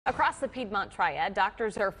Across the Piedmont Triad,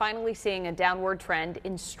 doctors are finally seeing a downward trend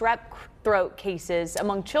in strep throat cases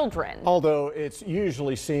among children. Although it's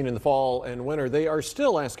usually seen in the fall and winter, they are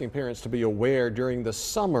still asking parents to be aware during the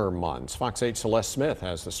summer months. Fox 8 Celeste Smith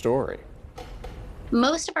has the story.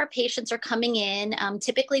 Most of our patients are coming in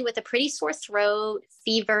typically with a pretty sore throat,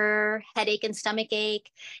 fever, headache and stomach ache,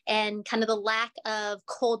 and kind of the lack of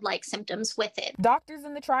cold-like symptoms with it. Doctors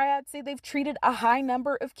in the Triad say they've treated a high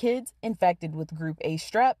number of kids infected with Group A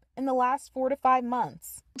strep in the last 4 to 5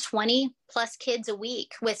 months. 20 plus kids a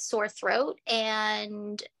week with sore throat,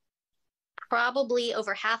 and probably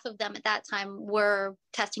over half of them at that time were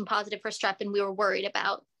testing positive for strep, and we were worried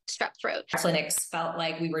about strep throat. Clinics felt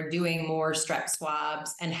like we were doing more strep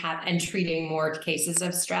swabs and treating more cases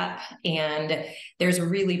of strep, and there's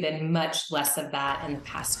really been much less of that in the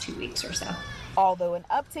past 2 weeks or so. Although an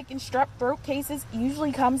uptick in strep throat cases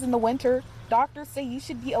usually comes in the winter, doctors say you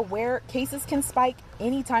should be aware cases can spike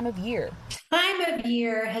any time of year. Time of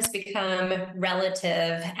year has become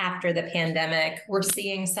relative after the pandemic. We're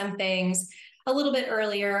seeing some things a little bit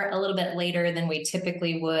earlier, a little bit later than we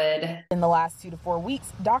typically would. In the last 2 to 4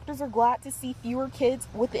 weeks, doctors are glad to see fewer kids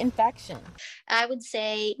with the infection. I would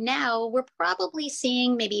say now we're probably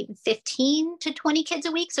seeing maybe 15 to 20 kids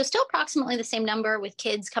a week. So still approximately the same number with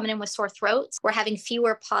kids coming in with sore throats. We're having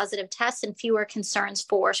fewer positive tests and fewer concerns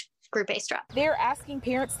for Group A strep. They're asking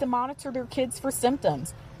parents to monitor their kids for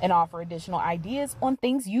symptoms and offer additional ideas on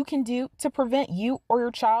things you can do to prevent you or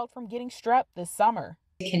your child from getting strep this summer.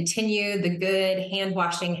 Continue the good hand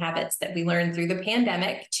washing habits that we learned through the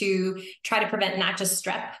pandemic to try to prevent not just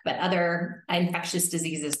strep, but other infectious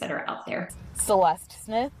diseases that are out there. Celeste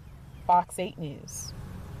Smith, Fox 8 News.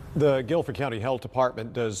 The Guilford County Health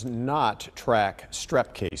Department does not track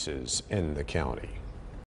strep cases in the county.